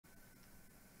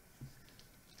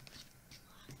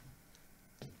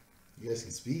You guys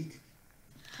can speak.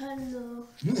 Hello.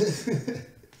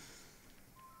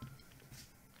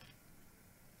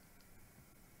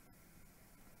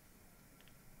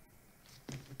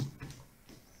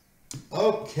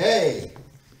 Okay.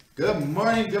 Good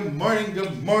morning, good morning,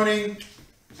 good morning.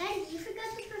 Hey, you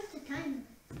forgot to press the timer.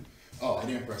 Oh, I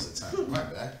didn't press the timer. My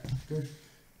bad.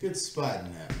 Good spot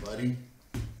in that, buddy.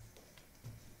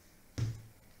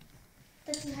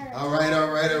 All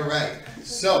right.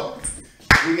 So,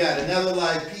 we got another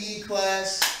live PE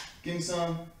class. Give me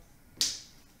some.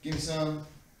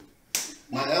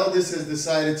 My eldest has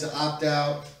decided to opt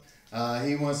out.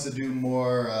 He wants to do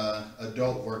more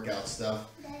adult workout stuff.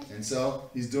 And so,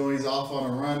 he's off on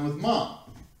a run with mom.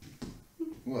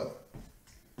 What?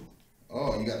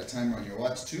 Oh, you got a timer on your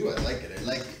watch too? I like it.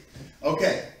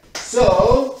 Okay,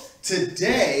 so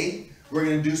today we're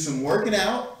going to do some working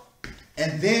out.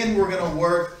 And then we're going to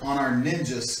work on our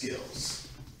ninja skills.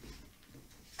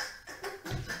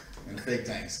 And fake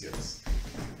tank skills.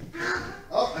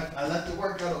 Oh, I left the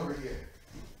workout over here.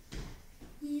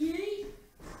 Yay.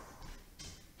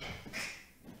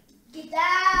 Get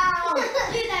down!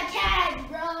 Do that cat,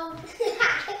 bro.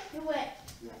 Do it.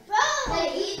 Bro! Hey,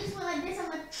 you just went like this, I'm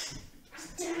like...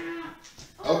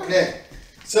 Okay,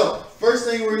 so first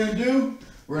thing we're going to do,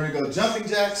 we're going to go jumping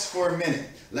jacks for a minute.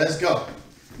 Let's go.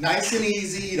 Nice and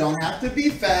easy. You don't have to be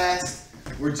fast.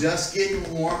 We're just getting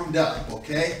warmed up,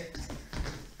 okay?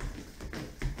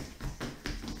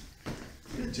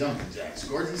 Good jumping jacks,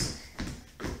 gorgeous.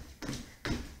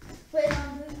 Wait,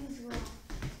 I'm doing this wrong.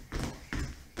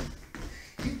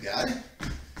 You got it.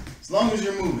 As long as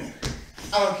you're moving.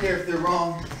 I don't care if they're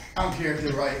wrong. I don't care if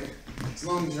they're right. As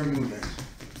long as you're moving.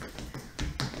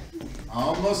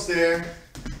 Almost there.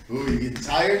 Ooh, you getting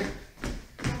tired?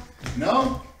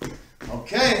 No?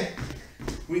 Okay.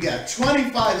 We got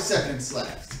 25 seconds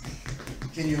left.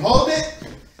 Can you hold it?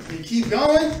 Can you keep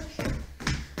going?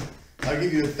 I'll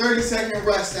give you a 30-second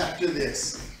rest after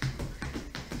this.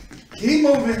 Keep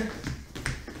moving.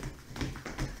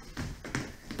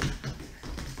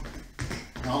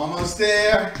 Almost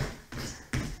there.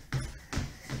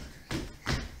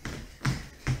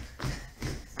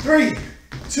 3,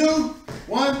 2,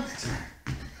 1.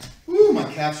 Woo, my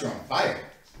calves are on fire.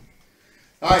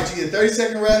 All right, you get a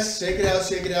 30-second rest. Shake it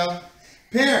out.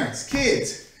 Parents,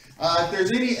 kids, if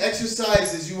there's any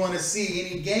exercises you want to see,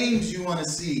 any games you want to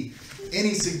see,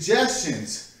 any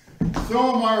suggestions,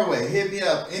 throw them our way. Hit me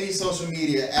up, any social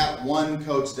media at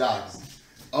OneCoachDoc.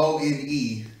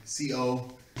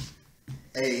 OneCoachDoc.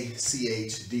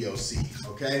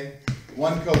 Okay?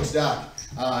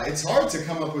 OneCoachDoc. It's hard to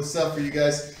come up with stuff for you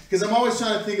guys because I'm always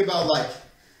trying to think about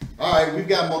all right, we've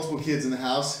got multiple kids in the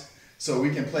house. So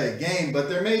we can play a game, but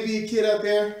there may be a kid out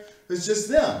there who's just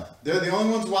them. They're the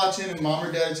only ones watching and mom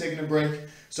or dad are taking a break.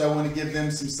 So I want to give them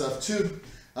some stuff too.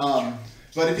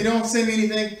 But if you don't send me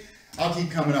anything, I'll keep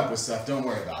coming up with stuff. Don't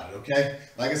worry about it, okay?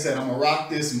 Like I said, I'm going to rock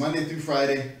this Monday through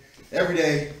Friday, every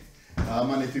day,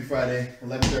 Monday through Friday,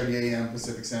 11:30 a.m.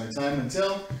 Pacific Standard Time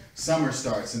until summer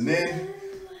starts. And then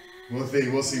we'll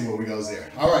see what we goes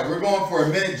there. All right, we're going for a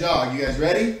minute jog. You guys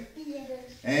ready? Yes.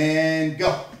 And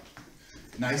go.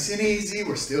 Nice and easy.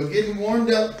 We're still getting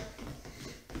warmed up.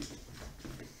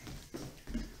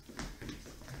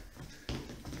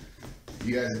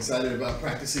 You guys excited about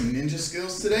practicing ninja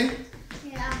skills today?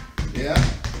 Yeah. Yeah?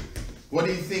 What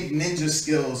do you think ninja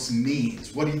skills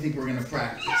means? What do you think we're going to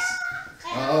practice?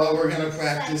 Oh, we're going to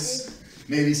practice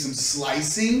maybe some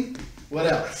slicing. What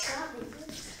else?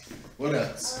 What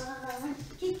else?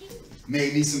 Kicking.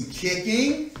 Maybe some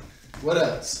kicking. What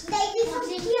else?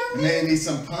 Maybe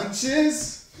some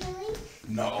punches.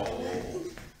 No.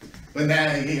 But now,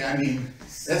 I mean,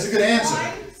 that's a good answer.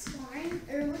 Sparring?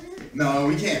 Or what is it? No,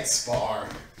 we can't spar.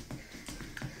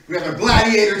 We have a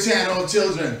gladiator channel of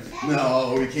children.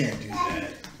 No, we can't do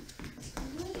that.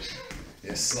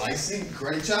 Yeah, slicing,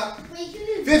 karate chop. Wait, you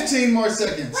do 15 more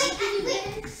seconds. Wait, can you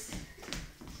do this?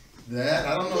 That?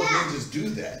 I don't know if ninjas do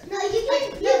that. No, you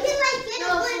can like get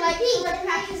a wooden piece. We're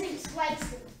practicing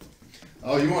slicing.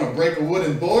 Oh, you want to break a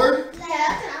wooden board? Yeah,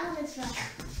 that's what I want to try.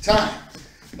 Time.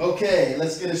 Okay,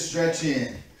 let's get a stretch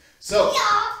in. So,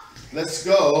 let's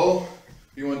go.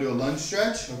 You want to do a lunge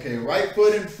stretch? Okay, right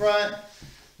foot in front.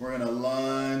 We're going to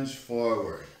lunge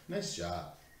forward. Nice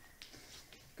job.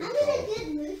 Good I'm call. in a good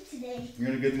mood today. You're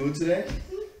in a good mood today?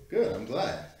 Good, I'm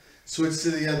glad. Switch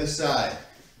to the other side.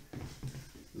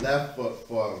 Left foot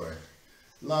forward.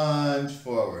 Lunge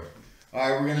forward. All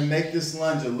right, we're going to make this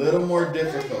lunge a little more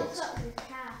difficult.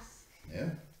 Yeah?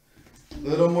 A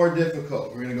little more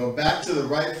difficult. We're going to go back to the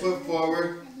right foot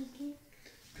forward.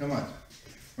 Come on.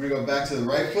 We're going to go back to the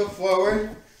right foot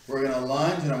forward. We're going to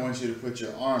lunge, and I want you to put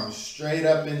your arms straight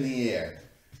up in the air.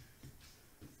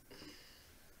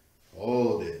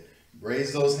 Hold it.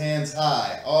 Raise those hands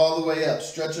high, all the way up.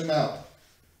 Stretch them out.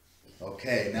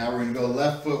 Okay, now we're going to go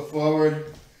left foot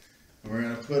forward. And we're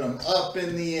going to put them up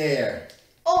in the air.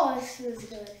 Oh, this feels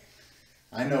good.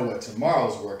 I know what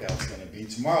tomorrow's workout's going to be.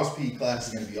 Tomorrow's PE class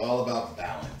is going to be all about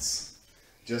balance.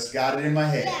 Just got it in my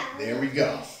head. Yeah. There we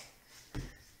go.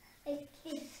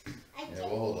 Yeah,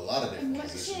 we'll hold a lot of different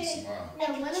positions tomorrow.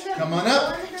 Come on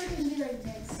up. One of them can be like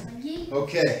this.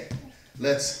 Okay,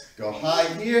 let's go high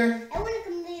here.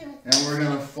 And we're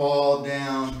going to fall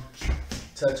down,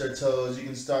 touch our toes. You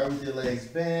can start with your legs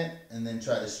bent and then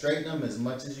try to straighten them as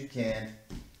much as you can.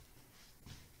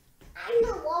 I'm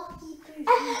a walkie person.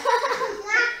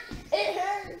 It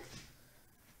hurts.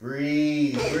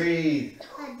 Breathe, breathe.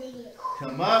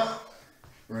 Come up.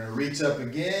 We're going to reach up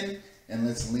again and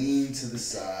let's lean to the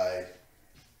side.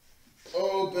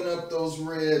 Open up those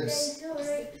ribs.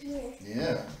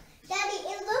 Yeah. Daddy,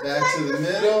 it looks Back like to the a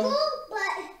middle. circle,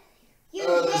 but your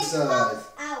Other head side. pops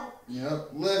out. Yep.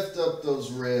 Lift up those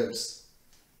ribs.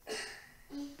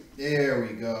 There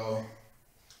we go.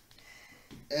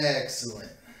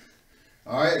 Excellent.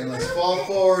 All right, and let's fall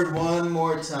forward one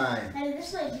more time. Hey,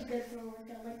 this might be good for a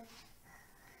workout.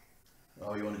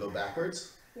 Oh, you want to go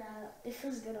backwards? Yeah, it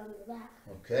feels good on the back.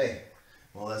 Okay.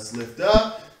 Well, let's lift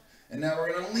up. And now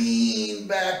we're going to lean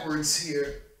backwards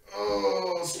here.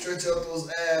 Oh, stretch out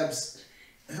those abs.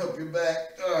 Help your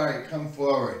back. All right, come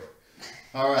forward.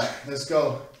 All right, let's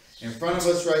go. In front of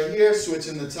us right here,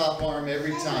 switching the top arm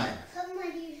every time. Come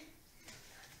right here.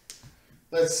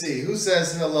 Let's see, who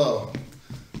says hello?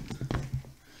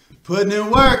 Putting in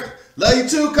work. Love you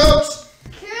too, coach.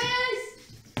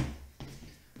 Chris.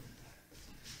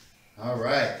 All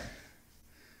right.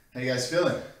 How you guys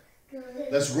feeling? Good.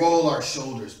 Let's roll our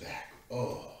shoulders back.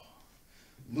 Oh,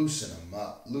 loosen them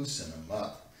up, loosen them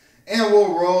up. And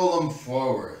we'll roll them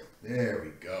forward. There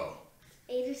we go.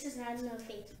 Adris is not in the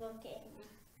Facebook game.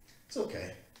 It's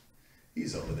okay.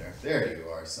 He's over there. There you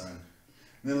are, son.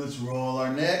 And then let's roll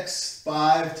our necks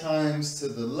 5 times to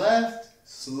the left,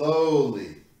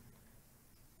 slowly.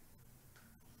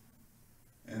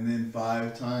 And then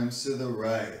 5 times to the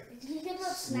right, Did you think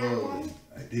about snap slowly. one?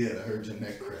 I did. I heard your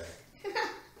neck crack.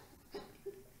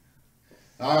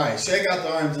 All right, shake out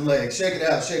the arms and legs. Shake it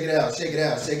out, shake it out, shake it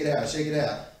out, shake it out, shake it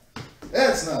out.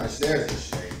 That's not a, there's a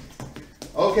shake.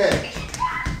 Okay.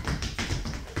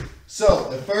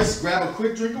 So, at first, grab a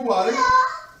quick drink of water.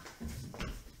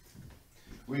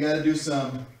 We got to do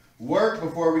some work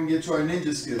before we can get to our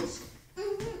ninja skills.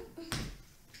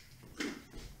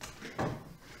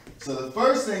 So the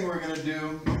first thing we're going to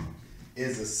do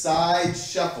is a side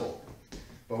shuffle.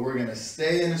 But we're going to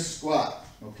stay in a squat,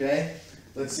 okay?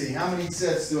 Let's see, how many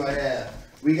sets do I have?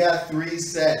 We got 3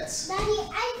 sets. Daddy,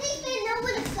 I think I know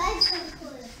what a side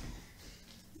shuffle is.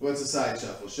 What's a side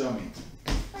shuffle? Show me.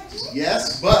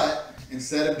 Yes, but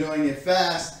instead of doing it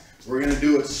fast, we're going to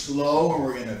do it slow and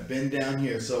we're going to bend down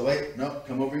here. So wait, nope,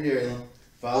 come over here, Ellen.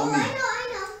 Follow me. I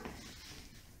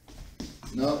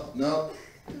know. Nope, nope.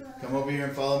 Come over here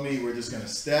and follow me. We're just going to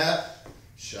step,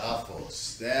 shuffle,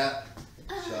 step,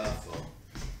 shuffle.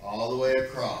 All the way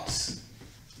across.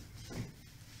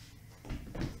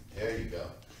 There you go.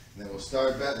 And then we'll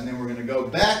start back, and then we're going to go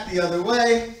back the other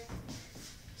way.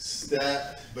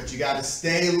 Step, but you got to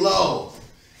stay low.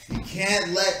 You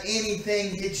can't let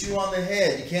anything hit you on the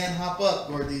head. You can't hop up,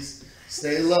 Gordies.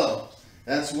 Stay low.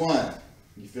 That's 1.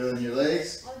 You feeling your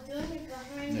legs? I was doing it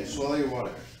behind Hey, you. swallow your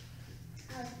water.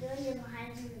 I was doing it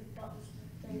behind you with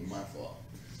buttons. My fault.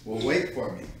 Well, wait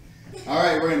for me. All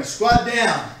right, we're going to squat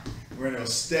down. We're going to go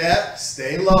step,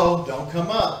 stay low, don't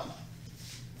come up.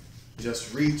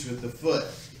 Just reach with the foot.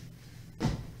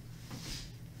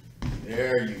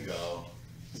 There you go.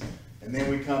 And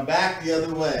then we come back the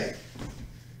other way.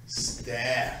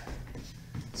 Step,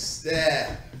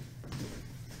 step.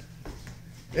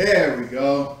 There we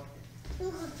go.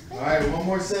 All right, one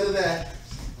more set of that.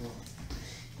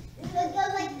 Is it go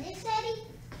like this, Daddy?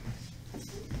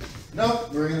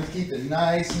 Nope, we're going to keep it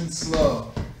nice and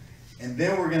slow. And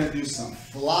then we're going to do some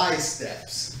fly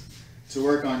steps to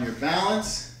work on your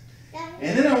balance.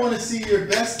 And then I want to see your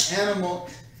best animal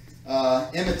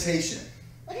imitation.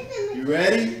 What is it? You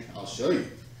ready? I'll show you.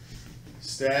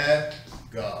 Step,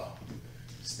 go.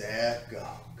 Step, go.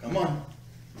 Come on.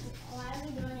 Why are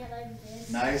we doing it like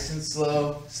this? Nice and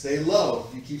slow. Stay low.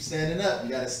 If you keep standing up, you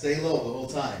got to stay low the whole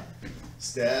time.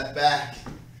 Step back.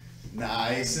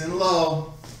 Nice and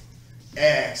low.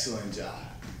 Excellent job.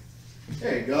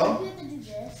 There you go. We have to do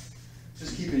this.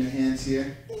 Just keeping your hands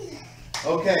here.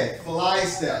 Okay, fly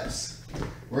steps.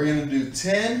 We're going to do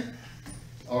 10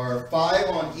 or 5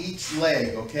 on each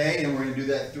leg, okay? And we're going to do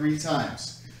that 3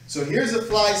 times. So here's a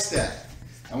fly step.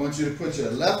 I want you to put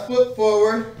your left foot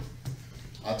forward.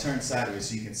 I'll turn sideways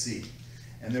so you can see.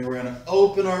 And then we're going to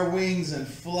open our wings and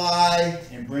fly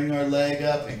and bring our leg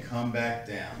up and come back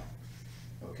down.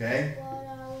 Okay?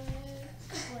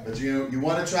 But you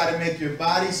want to try to make your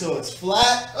body so it's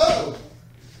flat. Oh!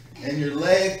 And your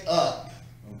leg up.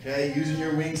 Okay? Using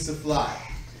your wings to fly.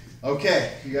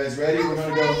 Okay, you guys ready? We're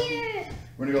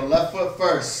gonna go left foot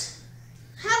first.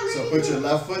 So put your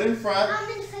left foot in front. How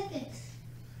many seconds?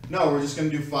 No, we're just gonna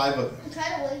do 5 of them. Try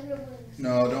to wave your wings.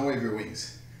 No, don't wave your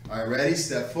wings. All right, ready?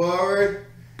 Step forward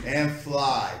and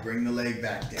fly. Bring the leg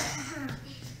back down.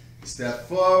 Step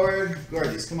forward.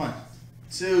 Gordies, come on.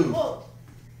 2. Whoa.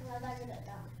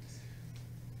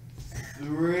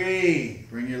 3.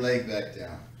 Bring your leg back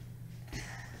down.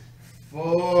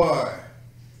 4.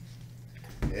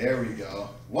 There we go.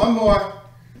 1 more.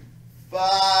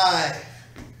 5.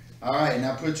 All right,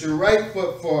 now put your right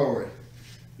foot forward.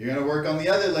 You're going to work on the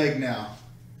other leg now.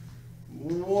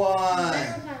 1.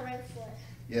 That was my right foot.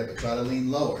 Yeah, but try to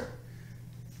lean lower.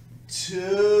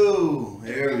 2.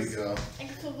 There we go. Like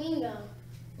a flamingo.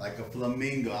 Like a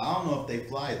flamingo. I don't know if they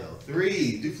fly though.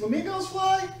 3. Do flamingos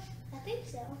fly? I think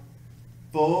so.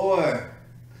 4.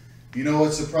 You know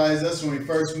what surprised us when we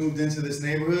first moved into this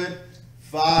neighborhood?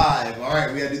 5. All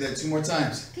right, we gotta do that 2 more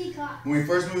times. Peacock. When we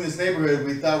first moved to this neighborhood,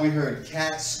 we thought we heard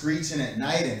cats screeching at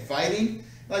night and fighting.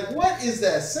 Like, what is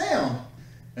that sound?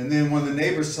 And then one of the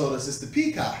neighbors told us it's the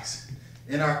peacocks.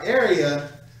 In our area,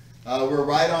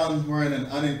 we're in an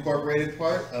unincorporated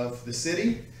part of the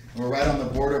city. And we're right on the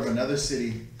border of another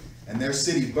city, and their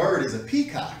city bird is a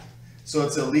peacock. So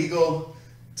it's illegal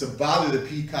to bother the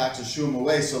peacocks or shoo them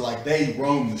away. So like they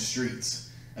roam the streets.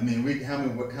 I mean,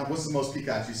 what's the most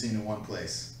peacocks you've seen in one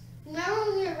place? Remember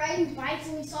when we were riding bikes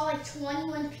and we saw like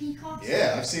 21 peacocks?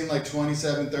 Yeah, I've seen like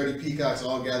 27, 30 peacocks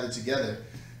all gathered together.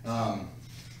 But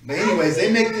anyways,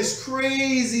 they make this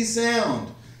crazy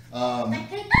sound.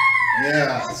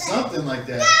 Yeah, something like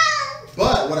that.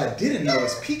 But what I didn't know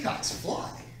is peacocks fly.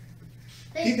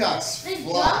 Peacocks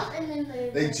fly.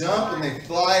 They jump and they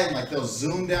fly and like they'll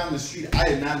zoom down the street. I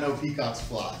did not know peacocks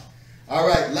fly. All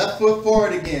right, left foot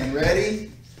forward again. Ready?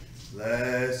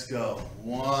 Let's go.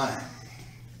 1.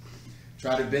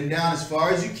 Try to bend down as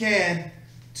far as you can.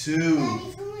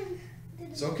 2.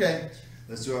 It's okay.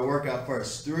 Let's do our workout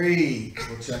first. 3.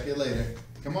 We'll check it later.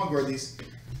 Come on, Gordies.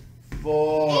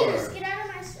 4. Just get out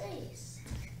of my space.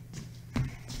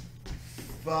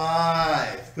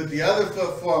 5. Put the other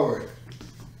foot forward.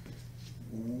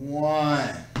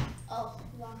 1. Oh,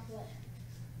 wrong foot.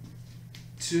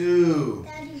 2.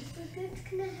 Daddy,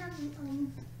 can I have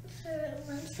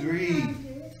for lunch? 3.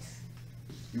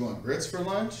 You want grits for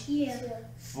lunch? Yeah.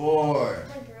 4.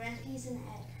 Like grandpies and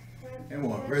egg. And we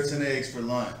want grits and eggs for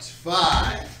lunch.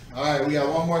 5. All right, we got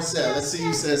 1 more set. Let's see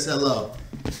who says hello.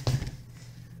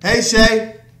 Hey,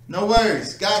 Shay. No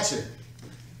worries. Gotcha.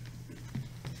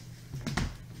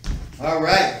 All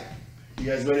right. You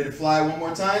guys ready to fly 1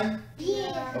 more time?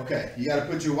 Yeah. Okay. You got to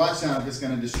put your watch down if it's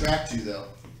going to distract you, though.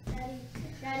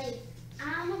 Daddy,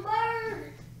 I'm a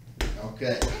bird.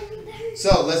 Okay.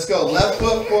 So let's go. Left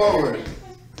foot forward.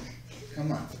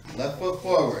 Come on. Left foot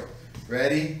forward.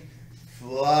 Ready?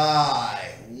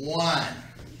 Fly. 1.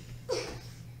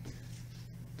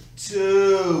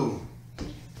 2.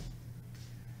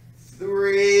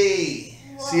 3.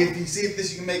 Whoa. See if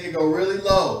this you can make it go really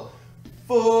low.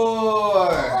 4.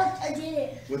 Oh, I did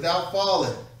it. Without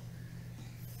falling.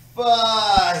 5.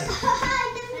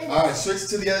 All right, switch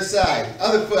to the other side.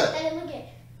 Other foot. Daddy, look it.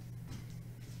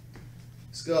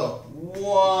 Let's go.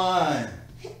 1.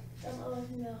 Oh,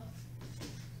 no.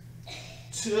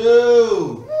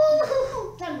 2.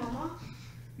 Done, Mama.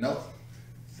 Nope.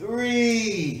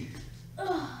 3.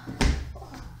 Ugh.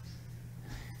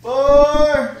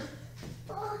 4.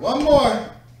 1 more.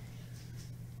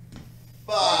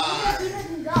 5. Deep I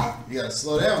can go. You gotta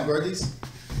slow down, Gordies.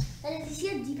 Daddy, did you see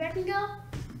how deep I can go?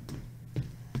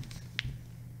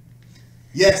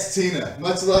 Yes, Tina.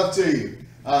 Much love to you.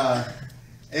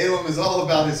 Elam is all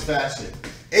about his fashion.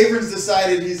 Abram's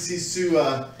decided he's too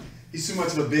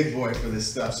much of a big boy for this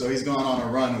stuff, so he's going on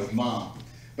a run with Mom.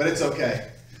 But it's okay.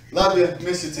 Love you.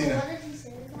 Miss you, Tina. What did he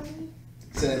say about me?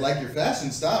 Said I like your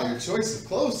fashion style, your choice of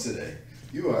clothes today.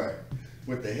 You are,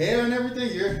 with the hair and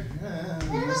everything, you're, What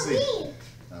we'll about see. me?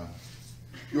 Oh.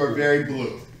 You are very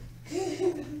blue.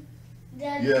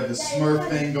 Daddy, You have the Daddy, Smurf look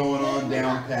thing going on look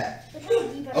down up. pat. Look how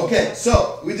deep I can Okay,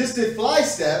 so we just did fly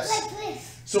steps. Like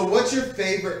this. So what's your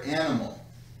favorite animal?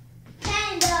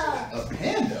 Panda. A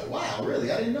panda. Wow,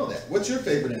 really? I didn't know that. What's your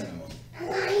favorite animal?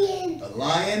 Lion. A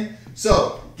lion?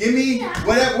 So, Give me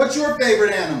what's your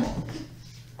favorite animal?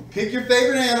 Pick your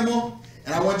favorite animal,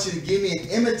 and I want you to give me an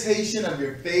imitation of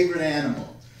your favorite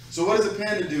animal. So what does a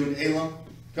panda do, Elam?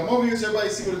 Come over here so everybody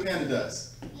see what a panda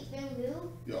does. Eat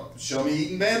bamboo. Yo, show me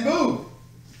eating bamboo.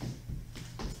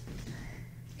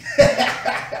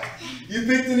 You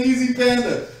picked an easy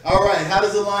panda. All right, how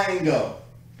does a lion go?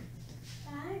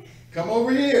 Come over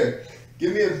here.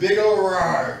 Give me a big old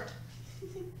roar.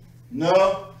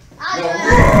 No? I'll No. do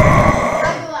it.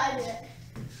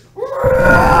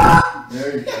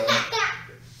 There you go.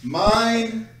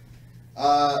 Mine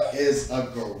is a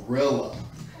gorilla.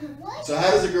 What? So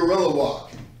how does a gorilla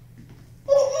walk?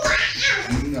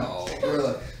 No,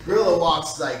 gorilla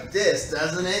walks like this,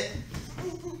 doesn't it?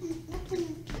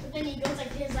 But then he goes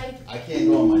like this, like. I can't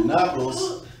go on my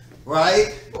knuckles,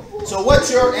 right? So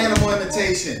what's your animal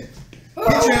imitation?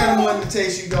 Get your animal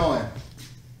imitation going.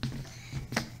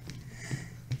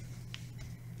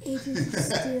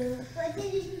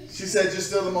 She said you're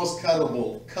still the most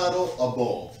cuddleable.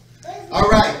 All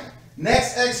right,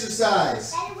 next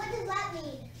exercise. Daddy, what does that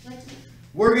mean?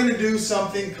 We're going to do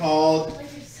something called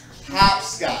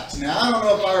hopscotch. Now, I don't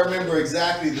know if I remember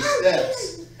exactly the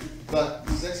steps, but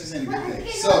this exercise ain't a good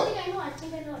thing. So, I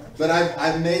think I know it. but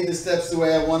I've made the steps the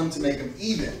way I want them to make them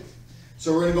even.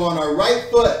 So we're going to go on our right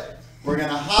foot. We're going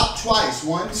to hop twice.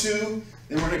 1, 2.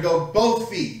 Then we're going to go both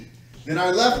feet. Then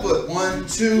our left foot. 1,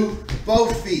 2,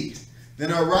 both feet.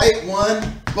 Then our right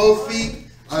 1, both feet.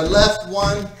 Our left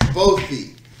 1, both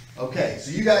feet. Okay,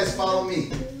 so you guys follow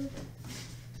me.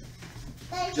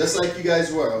 Just like you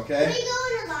guys were, okay? Can we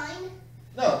go in a line?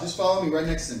 No, just follow me right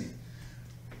next to me.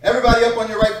 Everybody up on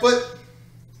your right foot.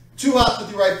 2 hops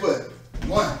with your right foot.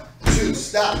 1, 2,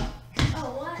 stop.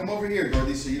 Oh, what? Come over here,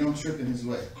 Dorothy, so you don't trip in his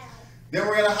way. Then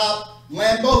we're going to hop,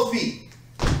 land both feet.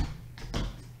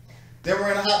 Then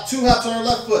we're going to hop 2 hops on our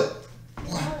left foot.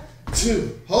 1,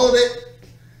 2, hold it.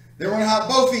 Then we're going to hop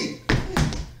both feet.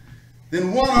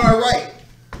 Then 1 on our right.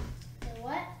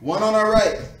 What? 1 on our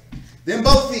right. Then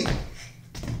both feet.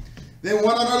 Then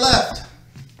 1 on our left.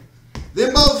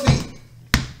 Then both feet.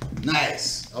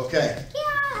 Nice. Okay.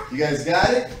 You guys got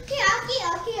it?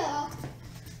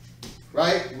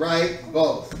 Right,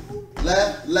 both.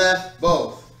 Left,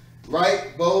 both.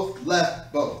 Right, both,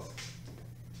 left, both.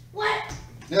 What?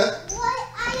 Yep. What?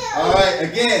 I don't All right,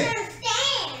 again.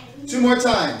 understand. 2 more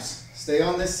times. Stay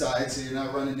on this side so you're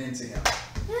not running into him.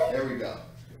 There we go.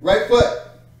 Right foot.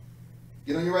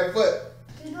 Get on your right foot.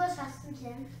 Can we do as fast as we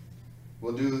can?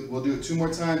 We'll do it 2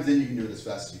 more times, then you can do it as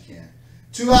fast as you can.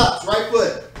 2 hops, right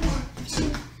foot. 1,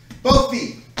 2. Both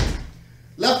feet.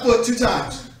 Left foot 2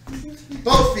 times.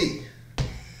 Both feet.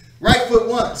 Right foot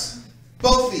once.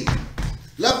 Both feet.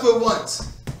 Left foot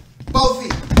once. Both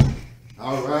feet.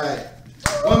 All right.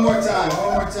 One more time.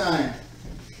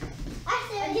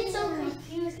 I get so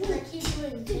confused because I keep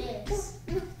doing this.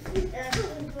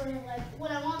 Like,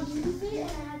 when I want to do it and I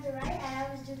have the right, I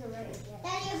always do the right again.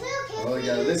 Daddy, is it okay Oh, if you we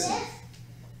gotta do listen. this?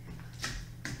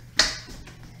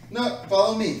 No,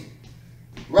 follow me.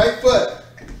 Right foot.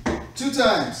 2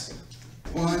 times.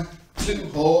 1, 2.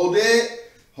 Hold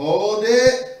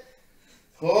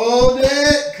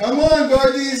it. Come on,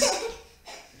 Dorothy's.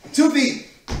 2 feet.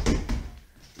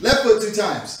 Left foot 2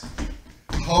 times.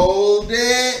 Hold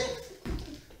it.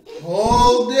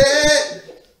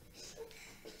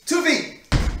 2 feet.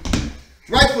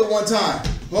 Right foot 1 time.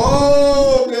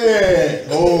 Hold it.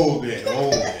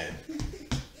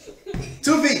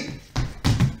 2 feet.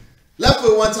 Left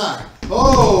foot 1 time.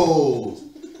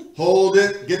 Hold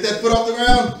it. Get that foot off the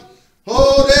ground.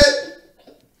 Hold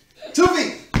it. 2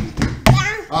 feet.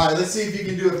 All right, let's see if you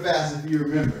can do it fast if you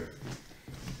remember.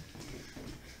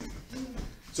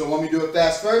 So want me to do it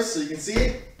fast first so you can see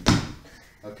it?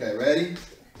 Okay, ready?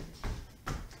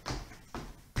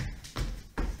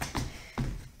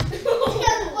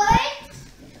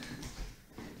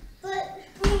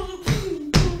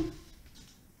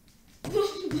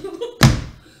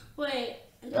 Wait.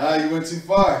 Ah, you went too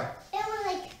far. It was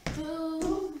like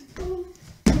boom.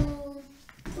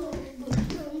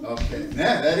 Okay,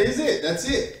 yeah, that is it. That's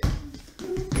it.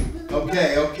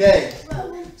 Okay.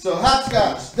 So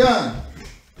hopscotch, done.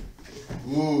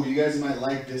 Ooh, you guys might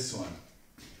like this one.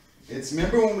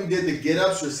 Remember when we did the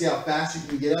get-ups to see how fast you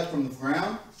can get up from the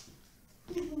ground?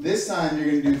 This time you're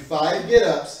going to do 5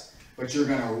 get-ups, but you're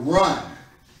going to run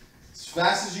as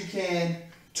fast as you can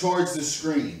towards the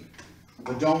screen.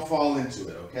 But don't fall into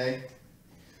it, okay?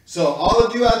 So all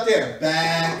of you out there,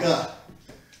 back up.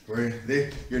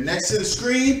 You're next to the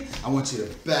screen. I want you to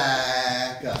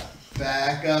back up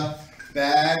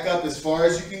as far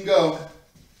as you can go.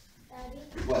 Daddy,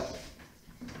 What?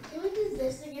 can we do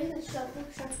this again? The shuffle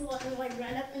That's what I'm like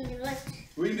right up and you're like.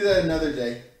 We can do that another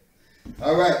day.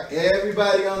 All right,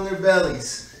 everybody on their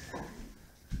bellies.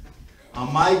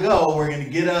 On my go, we're gonna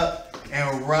get up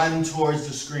and run towards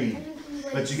the screen.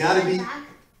 But you gotta be,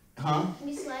 huh?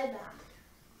 We slide back.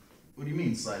 What do you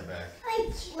mean slide back?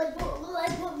 Like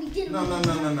what we did.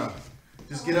 No.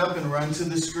 Just get up and run to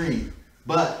the screen.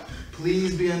 But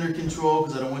please be under control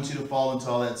because I don't want you to fall into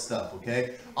all that stuff,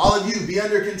 okay? All of you, be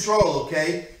under control,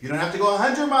 okay? You don't have to go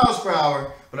 100 miles per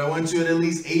hour, but I want you at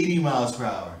least 80 miles per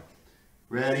hour.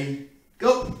 Ready?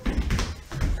 Go!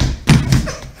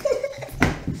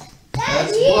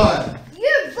 That's one.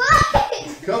 Your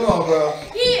butt! Come on, bro.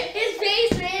 His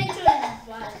face ran into his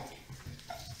butt.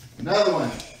 Another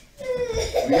one.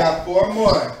 We got 4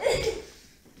 more.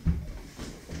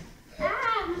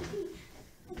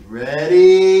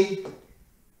 Ready?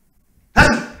 I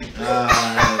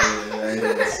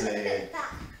didn't say it.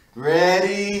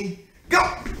 Ready? Go!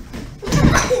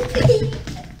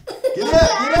 Get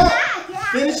up!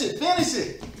 Finish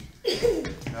it!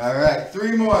 All right,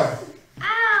 3 more.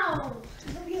 Ow!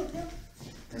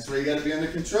 That's where you gotta be under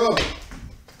control.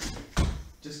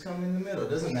 Just come in the middle,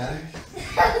 doesn't matter.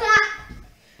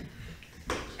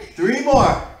 3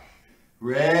 more.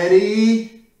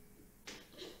 Ready?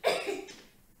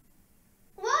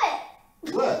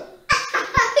 What?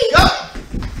 Go!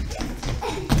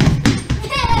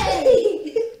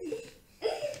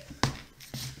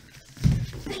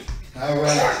 All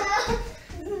right.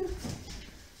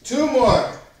 2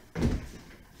 more.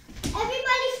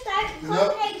 Everybody start.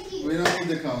 Nope. We don't need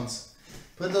the cones.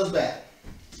 Put those back.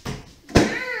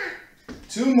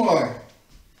 2 more.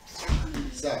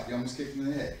 Stop. You almost kicked me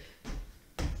in the head.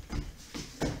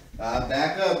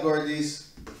 Back up,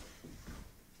 Gordies.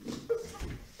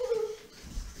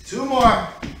 2 more.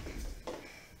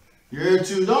 You're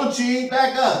 2. Don't cheat.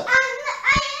 Back up.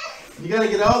 You gotta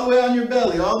get all the way on your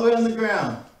belly, all the way on the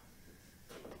ground.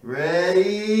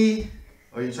 Ready?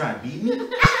 Oh, you trying to beat me? You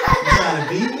trying to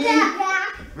beat me?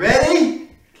 Ready?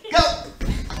 Go!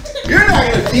 You're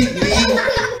not gonna beat me.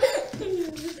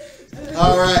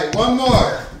 All right, 1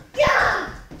 more.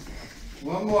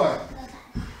 1 more.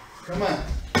 Come on.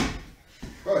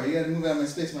 Bro, you gotta move out of my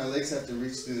space. My legs have to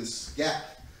reach through this gap.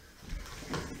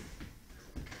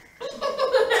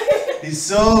 He's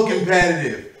so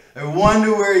competitive. I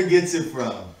wonder where he gets it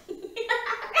from.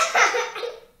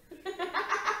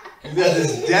 He's got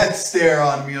this death stare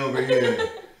on me over here.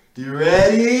 You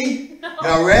ready? No.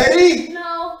 Y'all ready?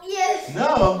 No. Yes.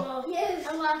 No. No. Yes.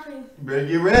 I'm laughing. You better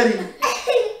get ready.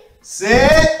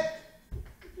 Sit.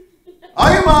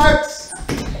 On your marks.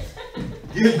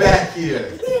 Get back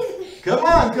here. Come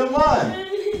on, come on.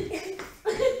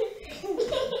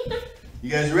 You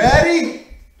guys ready?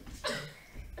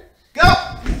 Go!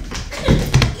 You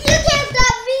can't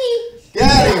stop me!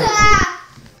 Got him!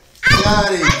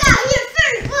 Got him! I got here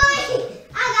first, boy!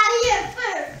 I got here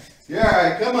first! You're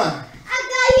alright, come on. I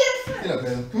got here first! Get up,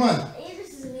 Caleb. Come on. This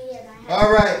is me and I have.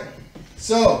 Alright,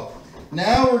 so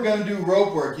now we're going to do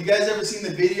rope work. You guys ever seen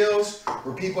the videos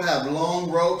where people have long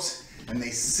ropes and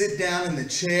they sit down in the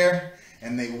chair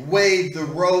and they wave the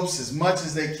ropes as much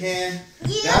as they can?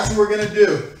 Yeah. That's what we're going to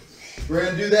do. We're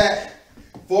going to do that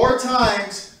 4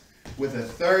 times with a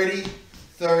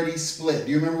 30-30 split.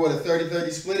 Do you remember what a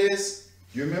 30-30 split is?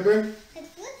 Do you remember?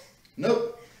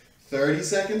 Nope. 30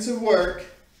 seconds of work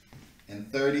and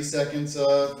 30 seconds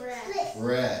of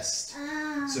rest.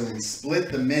 So we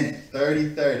split the minute.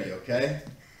 30-30, okay?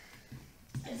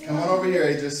 Come on over here,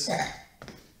 Aegis.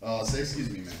 Oh, say excuse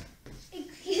me, man.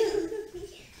 Excuse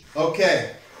me.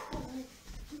 Okay.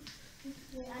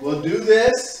 We'll do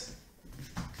this.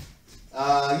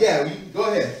 Yeah, go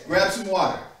ahead. Grab some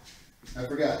water. I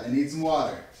forgot. I need some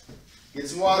water. Get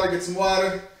some water, get some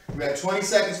water. We got 20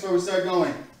 seconds before we start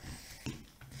going.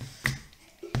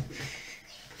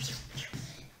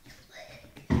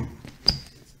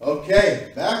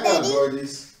 Okay, back up,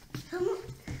 Gordies.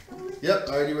 Yep,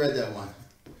 I already read that one.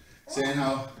 Saying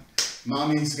how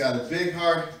mommy's got a big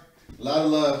heart, a lot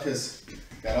of love, because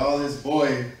got all this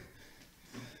boy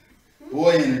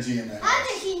energy in there. How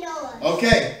does he know us?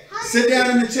 Okay, sit down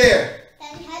in the chair.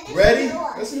 Daddy, how does Ready? he know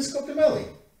us? Listen to Skokamelli.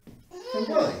 From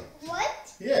Belly.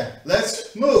 What? Yeah,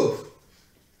 let's move.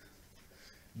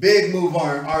 Big move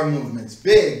arm movements.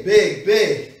 Big, big,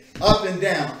 big. Up and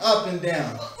down, up and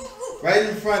down. Right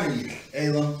in front of you.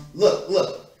 Elam, look,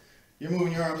 look. You're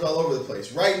moving your arms all over the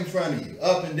place. Right in front of you.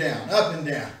 Up and down, up and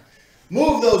down.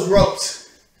 Move those ropes.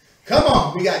 Come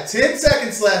on, we got 10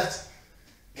 seconds left.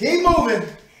 Keep moving.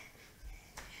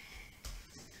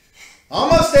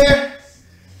 Almost there.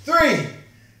 3,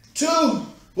 2,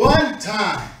 1,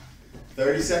 time.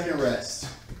 30-second rest.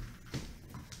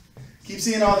 keep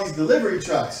seeing all these delivery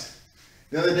trucks.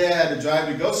 The other day I had to drive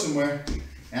to go somewhere,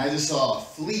 and I just saw a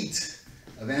fleet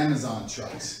of Amazon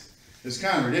trucks. It was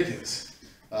kind of ridiculous.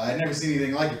 I'd never seen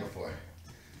anything like it before.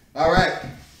 All right,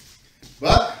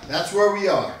 but that's where we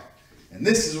are, and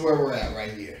this is where we're at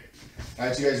right here. All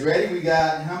right, you guys ready? We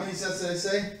got, how many sets did I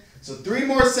say? So 3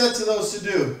 more sets of those to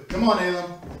do. Come on,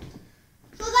 Elam.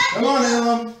 Come on,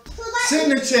 Elam. Sit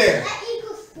in the chair.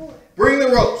 Bring the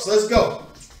ropes. Let's go.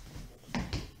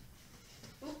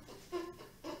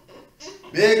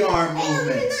 Big arm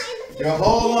movements. Your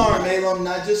whole arm, Elam,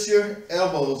 not just your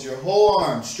elbows, your whole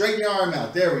arm. Straighten your arm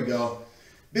out. There we go.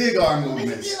 Big arm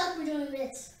movements. It feel like we're doing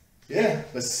this. Yeah,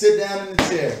 but sit down in the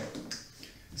chair.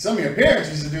 Some of your parents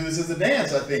used to do this as a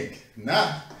dance, I think.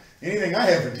 Not anything I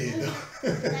ever did, though.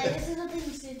 This is what they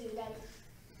used to do, Daddy.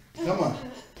 Come on.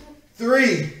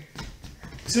 3,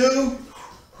 2,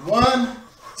 1,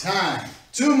 time.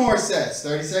 2 more sets.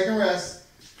 30-second rest.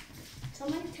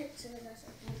 Somebody takes it.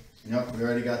 Yep, we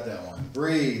already got that one.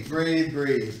 Breathe, breathe,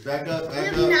 breathe. Back up,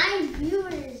 back up. 9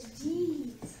 viewers,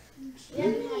 jeez. We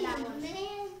haven't had that one.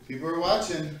 People are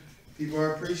watching. People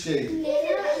are appreciating.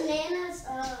 Nana's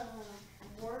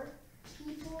work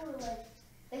people, like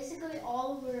basically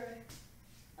all of her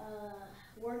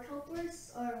work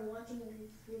helpers are watching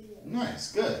these videos.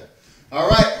 Nice, good. All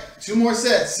right, 2 more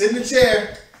sets. Sit in the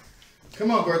chair. Come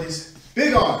on, Gordies.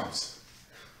 Big arms.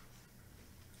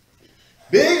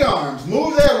 Big arms.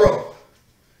 Move that rope.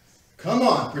 Come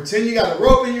on. Pretend you got a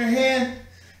rope in your hand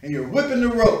and you're whipping the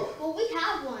rope. Well, we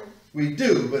have one. We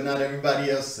do, but not everybody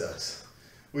else does.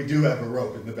 We do have a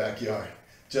rope in the backyard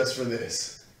just for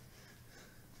this.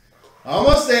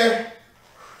 Almost there.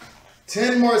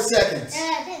 10 more seconds.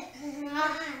 7,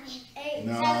 8,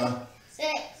 Nah. 6,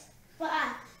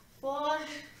 5, 4,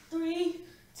 3,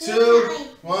 2,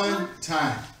 1,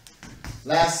 time.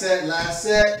 Last set, last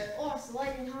set. Oh, it's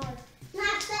lightning hard.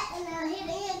 Last set, and I'll hit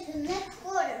it into the next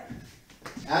quarter.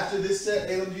 After this set,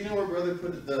 Elam, do you know where brother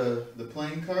put the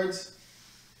playing cards?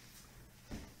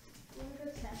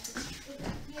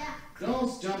 Yeah.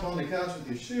 Don't jump on the couch with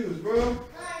your shoes, bro.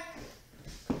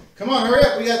 Come on, hurry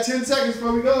up. We got 10 seconds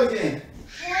before we go again.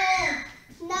 10,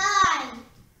 9,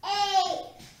 8,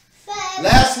 7,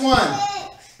 Last one.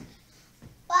 6,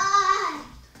 5,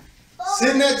 4, Sit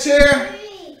in that chair.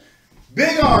 3.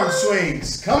 Big arm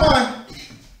swings. Come on.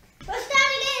 Let's start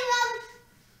again, Rob.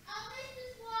 I'll make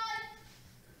this one.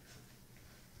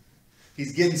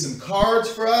 He's getting some cards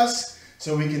for us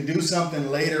so we can do something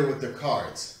later with the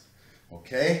cards.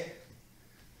 Okay?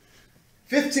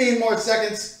 15 more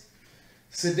seconds.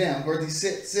 Sit down, Gordy.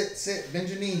 Sit, sit, sit. Bend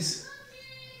your knees.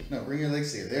 No, bring your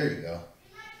legs together. There you go.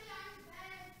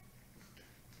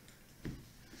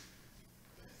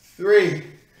 3,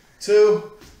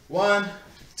 2, 1,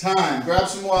 time. Grab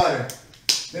some water.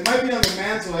 They might be on the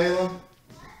mantle, Elam.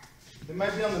 They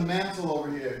might be on the mantle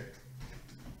over here.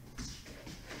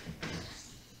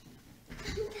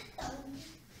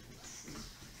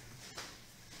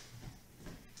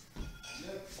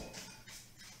 Yep.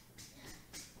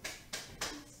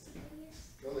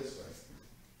 Go this way.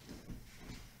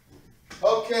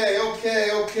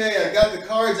 Okay. I got the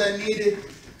cards I needed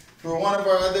for one of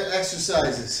our other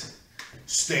exercises.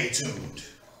 Stay tuned.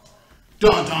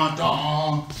 Dun dun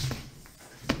dun.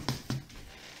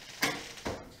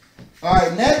 All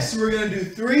right, next we're gonna do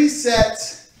 3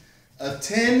 sets of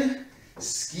 10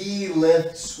 ski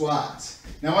lift squats.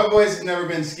 Now my boys have never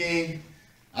been skiing.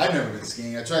 I've never been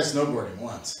skiing. I tried snowboarding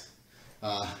once.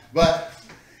 But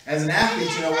as an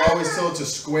athlete, you know, we're always told to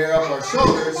square up our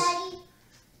shoulders.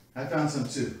 I found some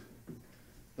too.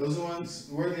 Those are ones,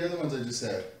 where are the other ones I just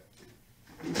had?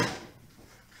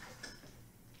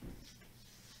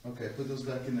 Okay, put those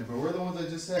back in there. But where are the ones I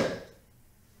just had?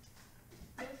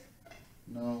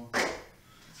 No.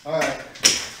 Alright.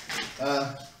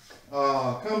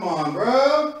 Oh, come on,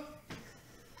 bro.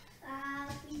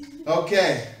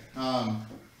 Okay.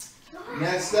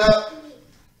 Next up.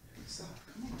 Stop.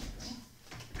 Come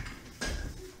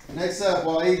on. Next up,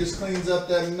 while he just cleans up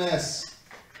that mess.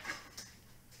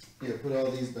 Here, put all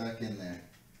these back in there.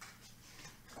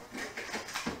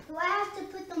 Do I have to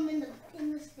put them in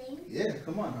this thing? Yeah,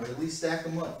 come on, or at least stack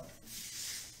them up.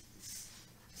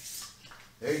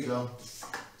 There you go.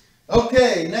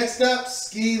 Okay, next up,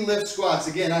 ski lift squats.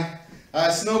 Again, I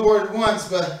snowboarded once,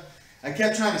 but I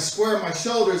kept trying to square my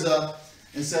shoulders up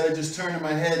instead of just turning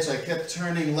my head, so I kept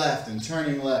turning left and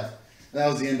turning left. That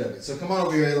was the end of it. So come on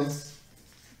over here, Elam.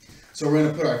 So we're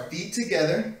going to put our feet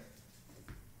together.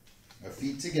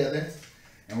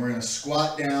 And we're going to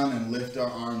squat down and lift our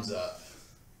arms up.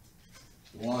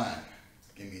 1.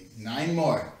 Give me 9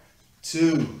 more.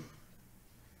 2.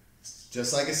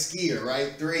 Just like a skier,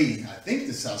 right? 3. I think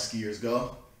this is how skiers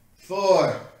go.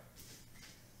 4,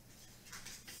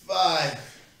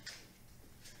 5,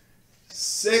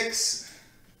 6,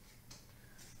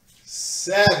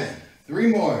 7. 3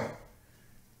 more.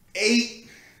 8,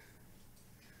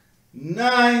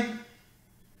 9,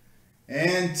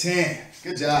 and 10.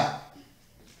 Good job.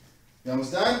 You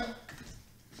almost done?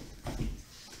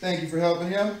 Thank you for helping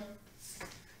him.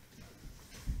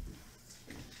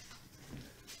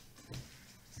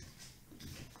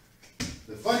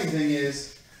 The funny thing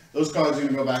is, those cards are going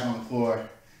to go back on the floor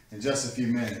in just a few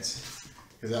minutes,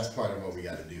 because that's part of what we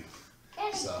got to do.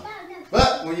 So,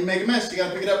 but when you make a mess, you got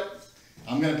to pick it up.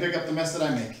 I'm going to pick up the mess that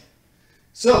I make.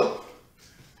 So,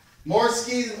 more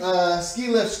ski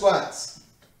lift squats.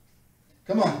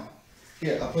 Come on.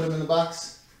 Here, I'll put them in the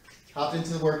box. Hop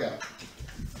into the workout.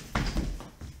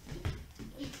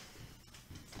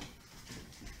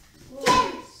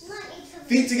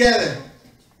 Feet together.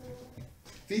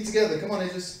 Feet together. Come on,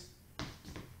 Aegis.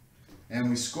 And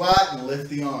we squat and lift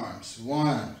the arms.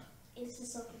 1,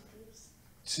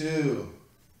 2,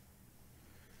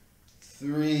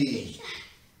 3.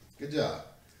 Good job.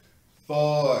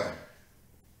 4,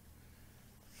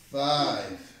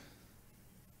 5,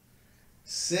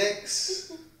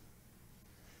 6,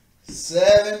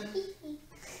 7,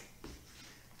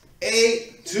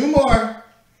 8. 2 more.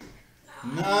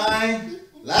 9.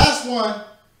 Last one.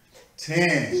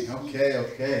 10.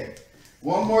 Okay.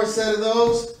 One more set of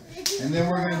those, and then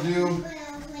we're going to do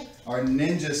our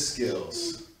ninja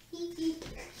skills.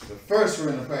 But first, we're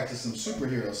going to practice some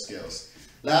superhero skills.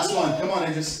 Last one. Come on,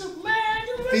 Aegis.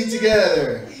 Feet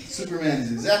together. Superman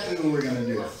is exactly what we're going to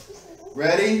do.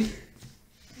 Ready?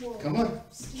 Come on.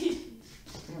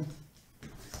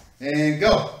 And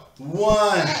go.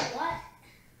 1,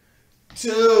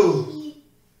 2,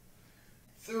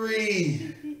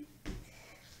 3,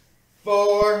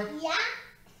 4.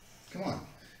 Come on.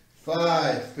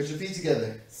 5. Put your feet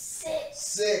together.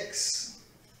 6,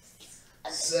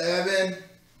 7,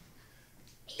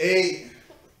 8,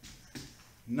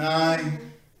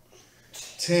 9,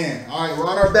 10. All right, we're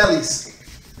on our bellies.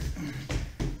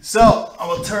 So I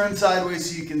will turn sideways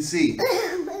so you can see.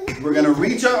 We're going to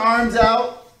reach our arms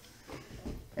out,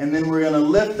 and then we're going to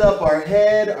lift up our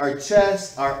head, our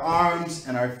chest, our arms,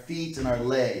 and our feet and our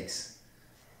legs.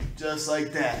 Just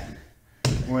like that.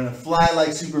 We're going to fly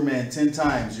like Superman 10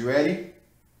 times. You ready?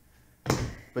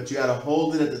 But you got to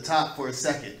hold it at the top for a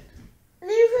second.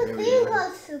 These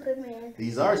are Superman.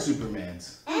 These are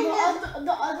Supermans. And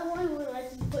the other one would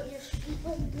like you put your feet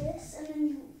like this, and then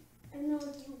you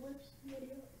whip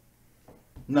video.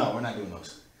 No, we're not doing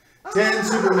those. 10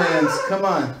 Supermans. Come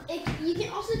on. You can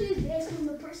also do this when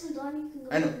the person's on. You can go.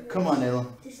 I know. Come on, Ayla.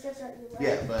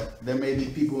 Yeah, but there may be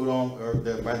people who don't, or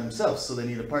they're by themselves, so they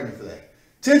need a partner for that.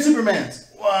 10 Supermans.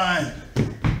 1,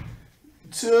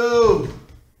 2,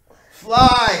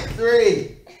 fly.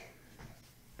 3,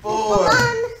 4,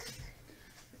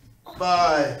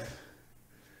 5,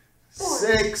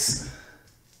 6,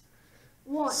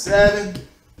 7,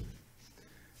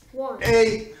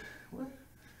 8,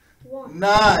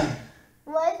 9,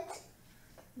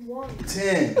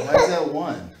 10. Why is that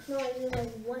 1? No, I mean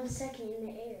like 1 second in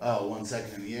the air. Oh, 1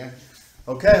 second in the air.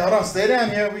 Okay, hold on. Stay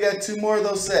down here. We got 2 more of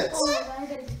those sets. Oh, I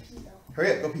gotta pee though.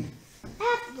 Hurry up, go pee.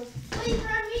 Wait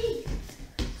for me.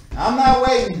 I'm not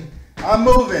waiting. I'm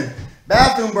moving.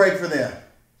 Bathroom break for them.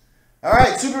 All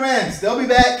right, Supermans. They'll be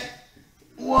back.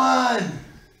 1,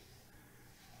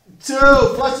 2.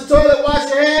 Flush the toilet. Wash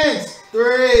your hands.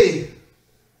 3,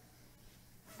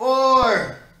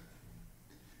 4,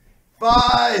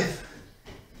 5.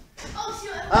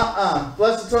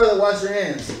 Flush the toilet. Wash your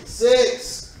hands.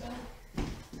 6,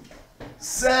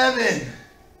 7,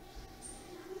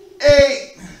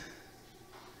 8,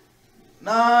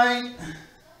 9,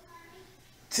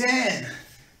 10.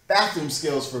 Bathroom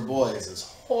skills for boys is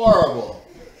horrible,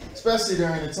 especially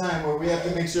during a time where we have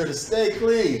to make sure to stay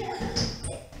clean.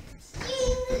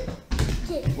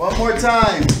 One more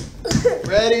time.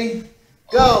 Ready?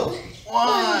 Go.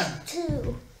 1,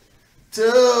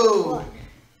 2,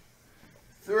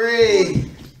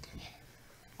 3,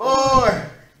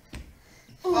 4,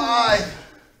 5,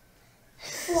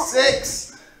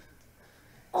 6,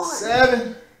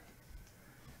 7,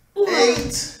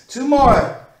 8. 2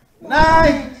 more.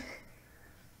 9,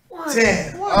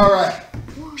 10. All right.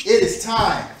 It is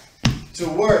time to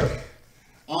work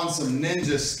on some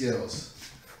ninja skills.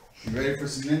 You ready for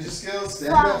some ninja skills?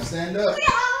 Stand up. Stand up.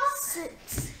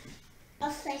 6.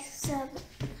 I'll say 7.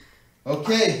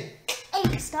 Okay.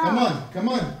 8. Stop. Come on. Come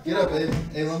on. Get up,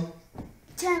 Ayla.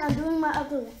 10. I'm doing my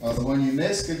other one. Oh, the one you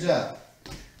missed? Good job.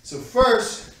 So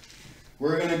first,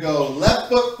 We're going to go left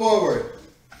foot forward.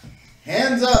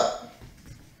 Hands up.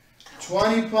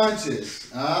 20 punches.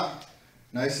 Up.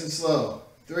 Nice and slow.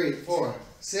 3, 4,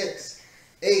 6,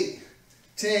 8,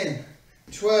 10,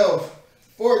 12,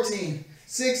 14,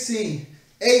 16,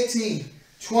 18,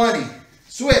 20.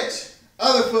 Switch.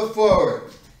 Other foot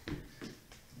forward.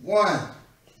 1,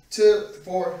 2,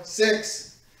 4,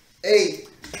 6, 8,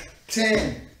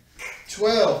 10,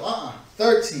 12,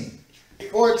 13,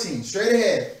 14, straight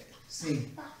ahead.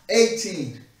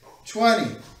 18,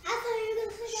 20.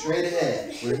 Straight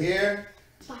ahead. We're here.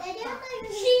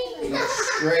 No,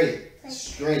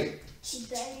 straight.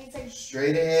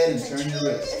 Straight ahead and turn your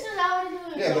wrist. This is how we're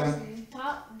doing it. Yeah, but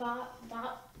Pop, bop,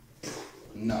 bop.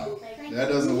 no, that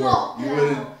doesn't work.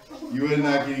 You wouldn't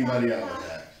knock anybody out with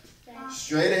that.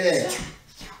 Straight ahead.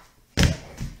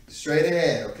 Straight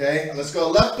ahead, okay? Let's go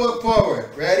left foot forward.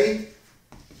 Ready?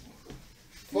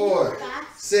 4,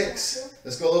 6.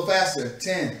 Let's go a little faster.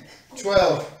 10,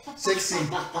 12,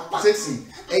 16,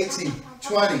 18,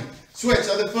 20. Switch,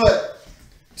 other foot.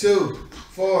 2,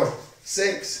 4,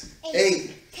 6,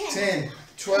 8, 10,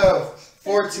 12,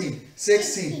 14,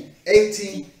 16,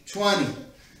 18, 20.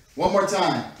 One more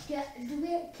time. Yeah, can we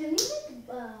make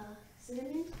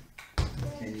cinnamon?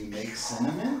 Can you make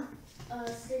cinnamon?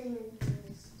 Cinnamon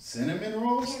rolls. Cinnamon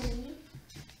rolls? Can we?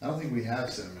 I don't think we have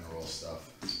cinnamon roll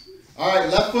stuff. All right,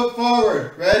 left foot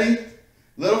forward. Ready?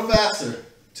 Little faster.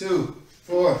 2,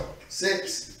 4,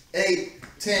 6, 8,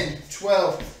 10,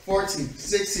 12, 14,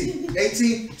 16,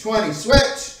 18, 20.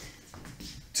 Switch.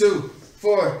 2,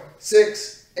 4,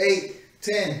 6, 8,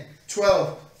 10,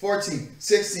 12, 14,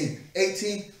 16,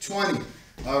 18, 20.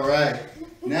 All right.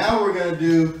 Now we're going to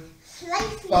do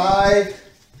 5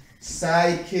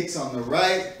 side kicks on the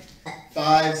right,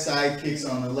 5 side kicks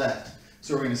on the left.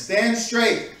 So we're going to stand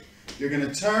straight. You're going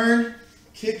to turn,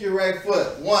 kick your right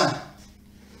foot. 1,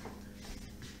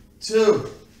 2,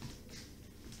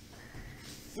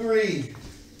 3,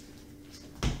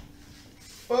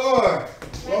 4.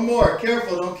 One more.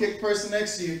 Careful, don't kick the person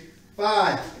next to you.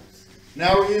 5.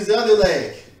 Now we'll use the other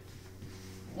leg.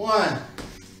 1,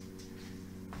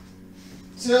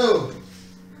 2,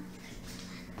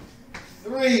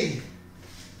 3,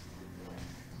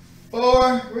 4.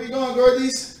 Where are you going,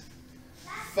 Gordies?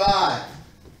 5.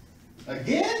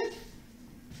 Again?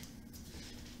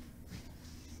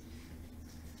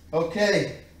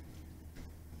 Okay.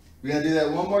 We gotta do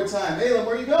that one more time. Ayla,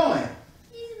 where are you going?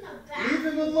 He's in the bathroom.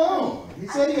 Leave him alone. He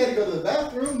said he had to go to the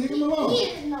bathroom. Leave him alone. He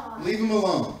is not. Leave him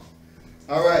alone.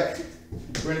 All right.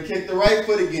 We're going to kick the right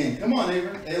foot again. Come on,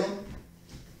 Ayla.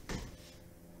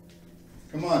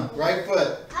 Come on. Right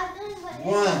foot.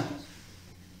 1,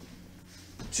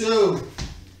 2,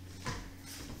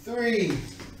 3,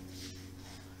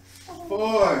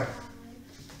 4,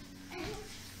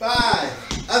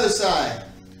 5. Other side.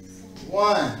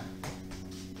 1,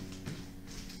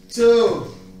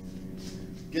 2.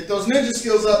 Get those ninja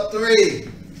skills up. 3,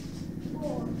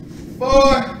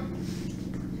 4,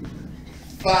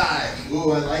 5.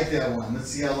 Ooh, I like that one.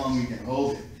 Let's see how long we can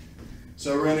hold it.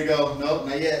 So we're going to go, nope,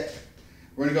 not yet.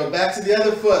 We're going to go back to the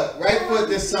other foot. Right foot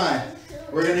this time.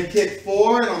 We're going to kick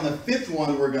 4, and on the 5th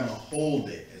one, we're going to hold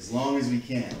it as long as we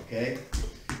can, okay?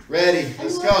 Ready?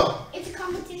 Let's go. It's a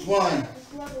competition. 1,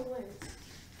 Whoever wins.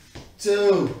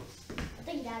 2, I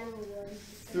think Daddy will win.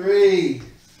 3,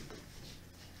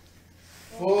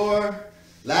 4.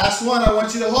 Last one. I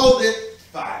want you to hold it.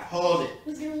 5. Hold it.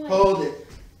 Who's going to win? Hold it.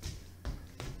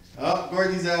 Oh,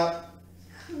 Gordy's out.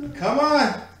 Come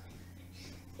on.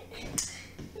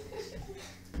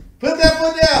 Put that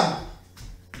foot down.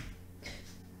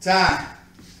 Time.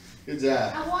 Good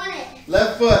job. I want it.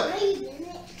 Left foot. No, you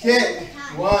didn't. Kick.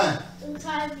 1, It was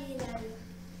trying to be Daddy.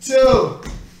 2,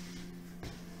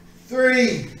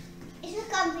 3, It's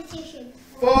a competition.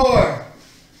 4,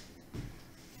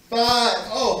 5.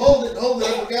 Oh, hold it. Hold it.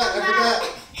 I forgot. I'm out.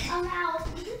 I'm out.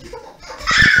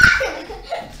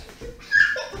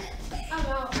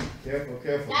 Careful,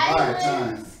 careful. Daddy All right,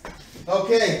 time. wins.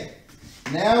 Okay.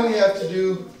 Now we have to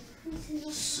do,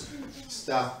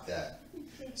 stop that.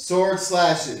 Sword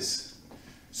slashes.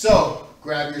 So,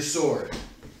 grab your sword.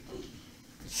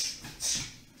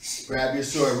 Grab your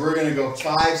sword. We're going to go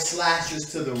 5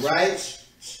 slashes to the right.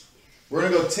 We're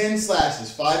going to go 10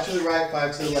 slashes. 5 to the right,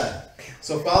 5 to the left.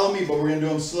 So follow me, but we're going to do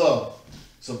them slow.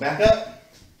 So back up.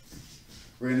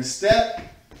 We're going to step,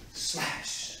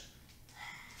 slash.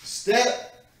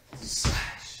 Step,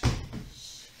 slash.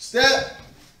 Step,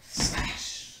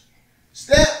 slash.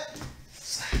 Step,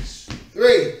 slash.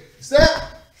 3. Step.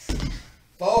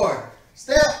 4.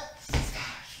 Step.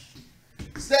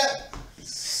 Step.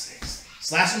 6.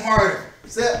 Slash them harder.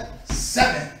 Step.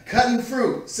 7. Cutting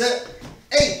fruit. Step.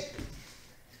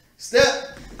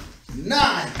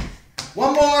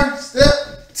 more.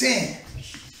 Step. 10.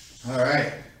 All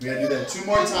right. We gotta do that 2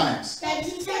 more times. Dad,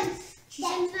 she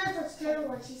sends out the third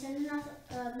one. She sends out the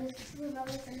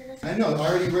I know. I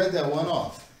already read that one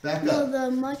off. Back No, up.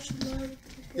 the much more.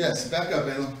 Yes, back up,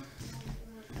 Elam.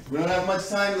 We don't have much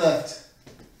time left.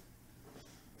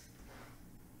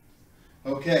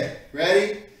 Okay,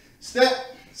 ready?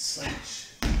 Step,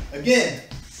 slash. Again,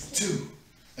 2.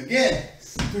 Again,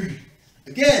 3.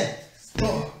 Again,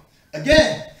 4.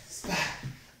 Again, 5.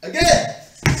 Again,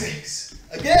 6.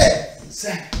 Again,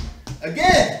 7.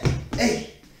 Again, 8.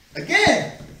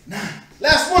 Again, 9.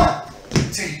 Last one,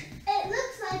 10. It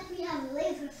looks like we have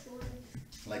laser swords.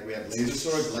 Like we have laser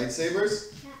swords,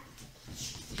 lightsabers? Yeah.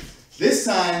 This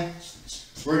time,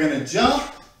 we're gonna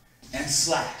jump and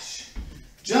slash.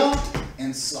 Jump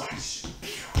and slash.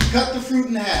 Cut the fruit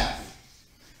in half.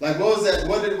 Like what was that?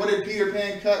 What did Peter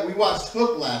Pan cut? We watched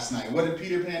Hook last night. What did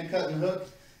Peter Pan cut in Hook?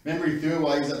 Remember he threw it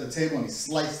while he was at the table and he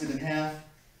sliced it in half?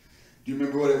 Do you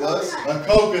remember what it was? A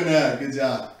coconut. Good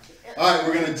job. Alright,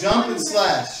 we're gonna jump and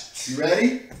slash. You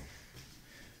ready?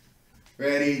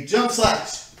 Ready, jump,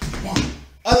 slash. 1.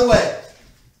 Other way.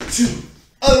 2.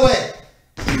 Other way.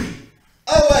 3.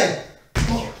 Other way.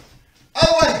 4.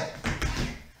 Other way.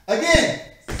 Again.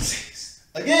 6.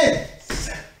 Again.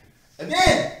 7.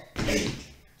 Again. 8.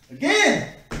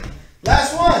 Again.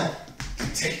 Last one.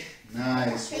 10.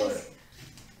 Nice work.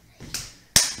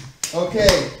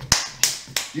 Okay.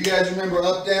 You guys remember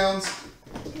up downs?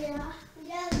 Yeah.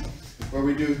 Where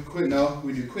we do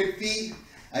quick feet.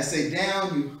 I say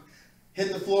down, you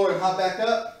hit the floor and hop back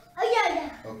up. Oh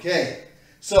yeah. Okay.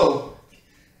 So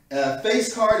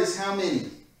face card is how many?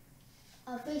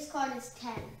 A face card is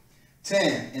 10.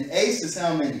 10. And ace is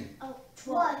how many? Oh,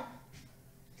 12.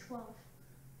 12.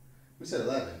 We said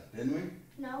 11, didn't we?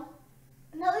 No.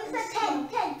 No, we said 10.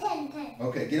 10.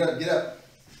 Okay, get up.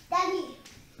 Daddy,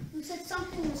 you said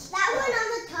something was that one on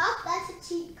the top. That's a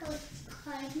cheat code.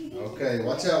 Okay,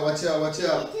 watch out.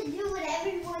 You can do whatever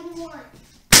you want.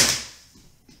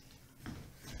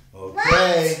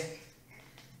 Okay.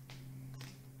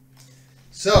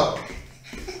 So,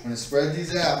 I'm going to spread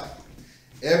these out.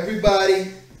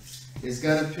 Everybody is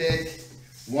going to pick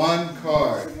one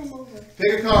card.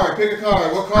 Pick a card.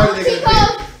 What card are they going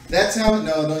to pick? That's how,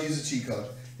 no, don't use a cheat code.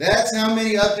 That's how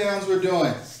many up downs we're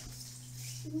doing.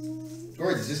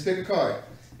 Gorgeous, just pick a card.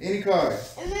 Any card.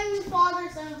 And then Father,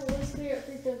 Son, Holy Spirit,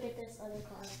 please don't get this other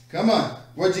card. Come on.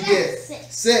 What'd you get?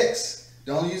 6. 6.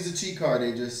 Don't use the cheat card,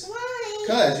 Adris.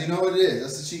 Cuz, you know what it is.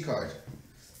 That's the cheat card.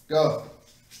 Go.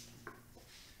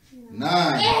 9.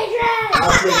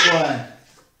 I'll pick one.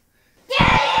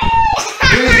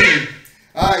 3.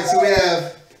 Alright, so we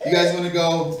have, you guys want to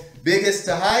go biggest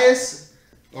to highest?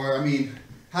 Or,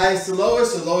 highest to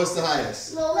lowest or lowest to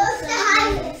highest? Lowest to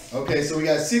highest. Okay, so we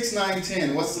got 6, 9,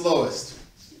 10. What's the lowest?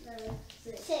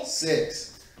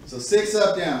 6. So 6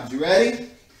 up, down. You ready?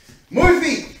 Move your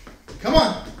feet. Come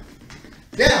on.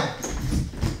 Down.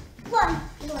 1.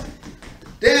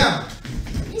 Down.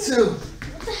 2.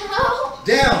 What the hell?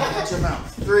 Down. Watch your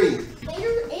mouth.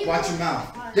 3. Watch your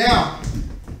mouth. Down.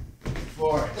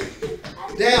 4.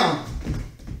 Down.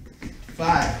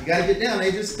 5. You gotta get down,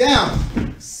 Adris.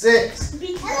 Down. 6.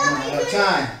 Come on, about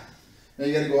time. Now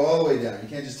you gotta go all the way down. You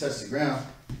can't just touch the ground.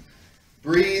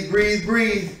 Breathe.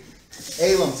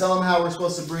 Elam, tell them how we're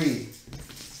supposed to breathe.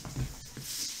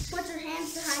 Put your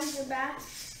hands behind your back.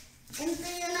 In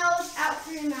through your nose, out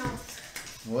through your mouth.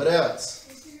 What else?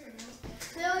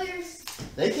 Fill your...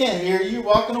 They can't hear you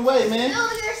walking away, man.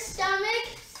 Fill your stomach,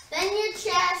 then your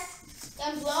chest,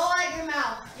 then blow out your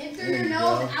mouth. In through There your you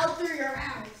nose, go. out through your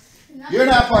mouth. You're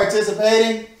not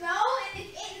participating. No,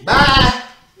 Bye.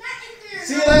 not in through your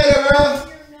See nose. you later, bro.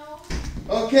 Your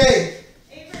nose. Okay.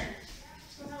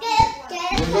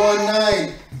 We're going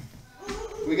 9.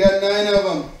 We got 9 of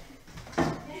them.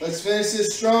 Let's finish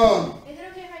this strong. Is it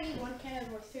okay if I eat one can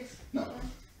of oysters? No.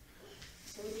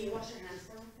 So do you wash your hands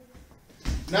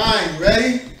first? 9.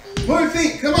 Ready? Move your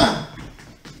feet. Come on.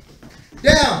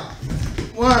 Down.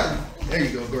 1. There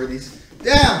you go, Gordies.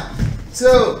 Down.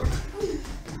 2.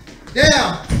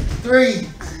 Down. 3.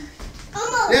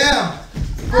 Almost. Down.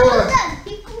 4.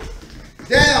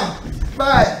 Down.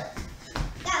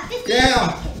 5.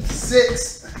 Down.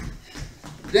 6.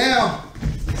 Down.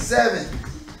 7.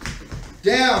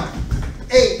 Down.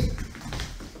 8.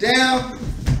 Down.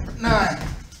 9.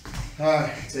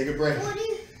 Alright, take a break.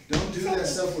 Don't do that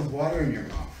stuff with water in your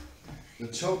mouth. You'll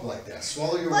choke like that.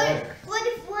 Swallow your water. What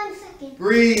if 1 second?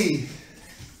 Breathe.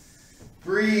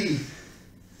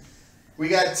 We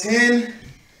got 10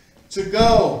 to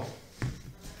go.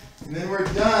 And then we're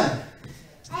done.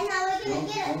 And now we're going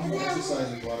to get Don't exercise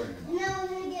with water in your mouth. Now we're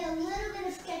going to get a little bit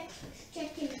of stretch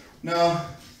No.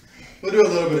 We'll do a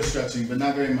little bit of stretching, but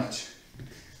not very much.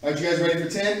 All right, you guys ready for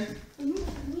 10?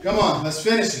 Come on, let's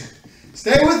finish it.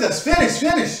 Stay with us. Finish.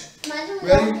 Imagine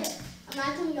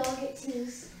we all get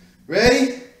twos.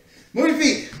 Ready? Move your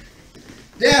feet.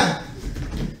 Down.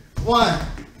 1.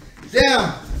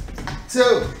 Down.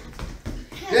 2.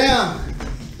 Down.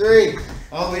 3.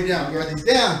 All the way down. Go right these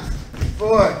down.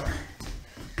 4.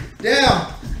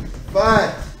 Down.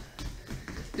 5.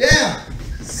 Down.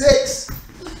 6.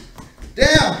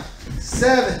 Down.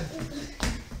 7.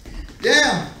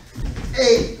 Down.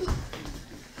 8.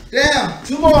 Down.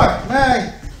 2 more.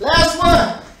 9. Last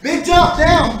one. Big jump.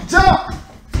 Down. Jump.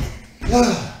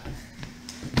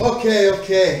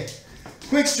 Okay.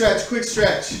 Quick stretch.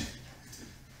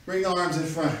 Bring the arms in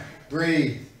front.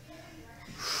 Breathe.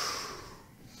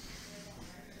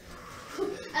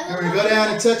 We're going to go down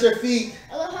and touch our feet.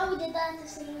 I love how we did that at the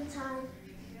same time.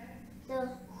 No.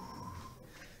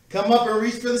 Come up and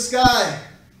reach for the sky.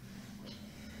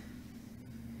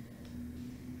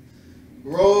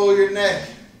 Roll your neck.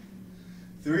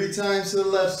 3 times to the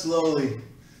left slowly.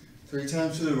 3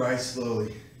 times to the right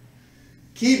slowly.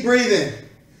 Keep breathing.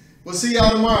 We'll see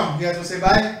y'all tomorrow. You guys want to say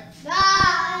bye?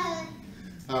 Bye.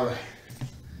 All right.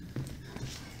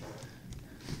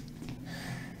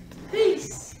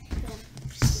 Peace.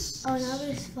 Oh, now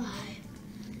there's 5.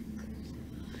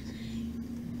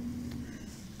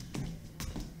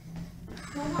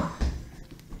 Mama.